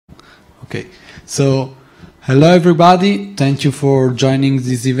Okay, so hello everybody, thank you for joining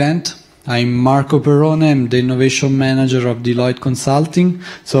this event. I'm Marco Perrone, I'm the Innovation Manager of Deloitte Consulting.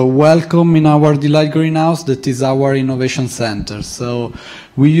 So welcome in our Deloitte Greenhouse, that is our innovation center. So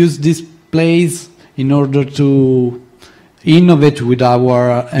we use this place in order to innovate with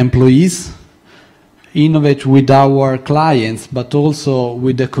our employees, innovate with our clients, but also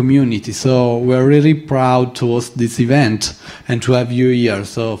with the community. So we're really proud to host this event and to have you here.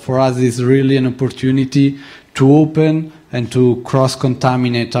 So for us, it's really an opportunity to open and to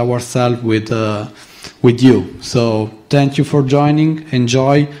cross-contaminate ourselves with you. So thank you for joining,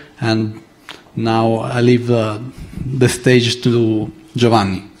 enjoy, and now I leave the stage to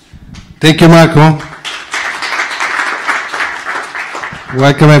Giovanni. Thank you, Marco.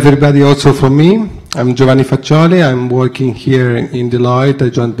 Welcome everybody also from me. I'm Giovanni Faccioli. I'm working here in Deloitte. I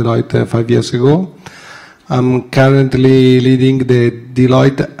joined Deloitte 5 years ago. I'm currently leading the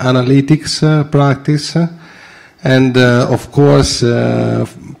Deloitte Analytics practice. And of course,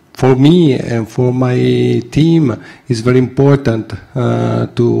 for me and for my team, it's very important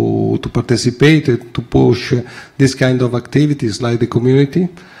to participate, to push this kind of activities like the community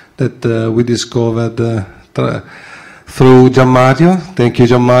that we discovered through Gianmario. Thank you,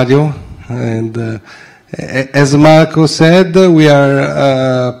 Gianmario. And as Marco said, we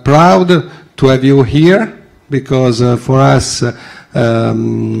are proud to have you here because for us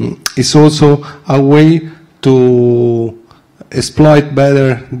it's also a way to exploit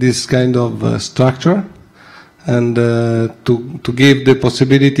better this kind of structure and to give the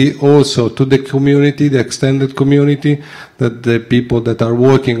possibility also to the community, the extended community, that the people that are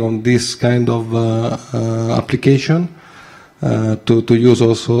working on this kind of application to use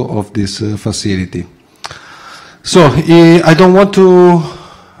also of this facility. So I don't want to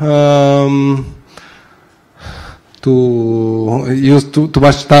use too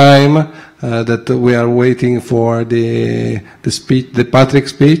much time that we are waiting for the speech, the Patrick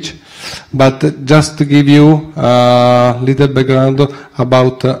speech, but just to give you a little background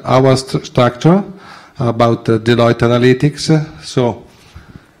about our structure, about Deloitte Analytics. So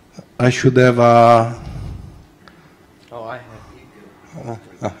I should have a. Oh, I have.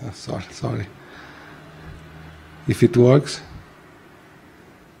 Sorry. If it works,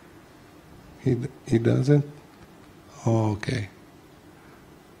 it doesn't. Oh, ok.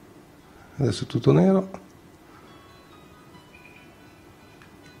 Adesso è tutto nero.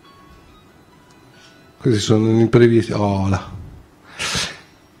 Questi sono gli imprevisti. Oh, là.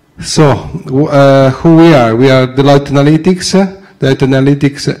 So, who we are? We are Deloitte Analytics. Deloitte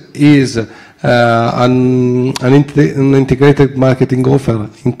Analytics is an integrated marketing offer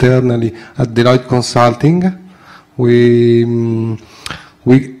internally at Deloitte Consulting. We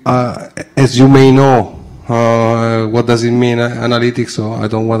as you may know, what does it mean, analytics? So I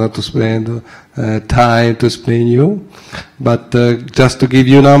don't want to spend time to explain you, but just to give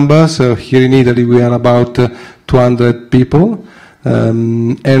you numbers, here in Italy we are about 200 people,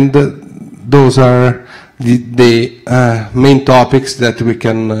 and those are the main topics that we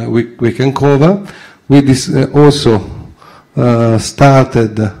can cover. We also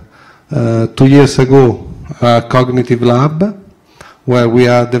started 2 years ago a cognitive lab, where we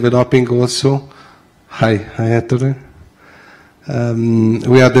are developing also. Hi, Ettore.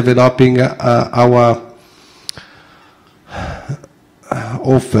 We are developing our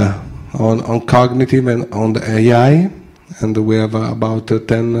offer on cognitive and on the AI, and we have about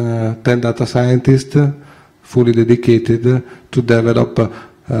 10 data scientists fully dedicated to develop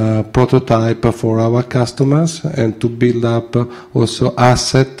a prototype for our customers and to build up also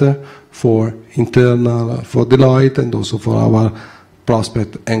asset for internal, for Deloitte and also for our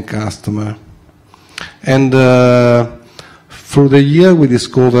prospect and customer. And through the year we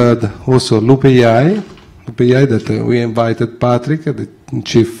discovered also Loop AI that we invited Patrick, the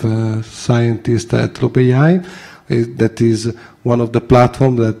chief scientist at Loop AI, that is one of the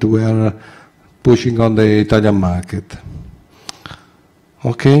platforms that we are pushing on the Italian market.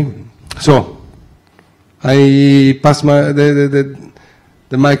 Okay, so I pass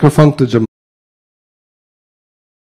the microphone to Giovanni.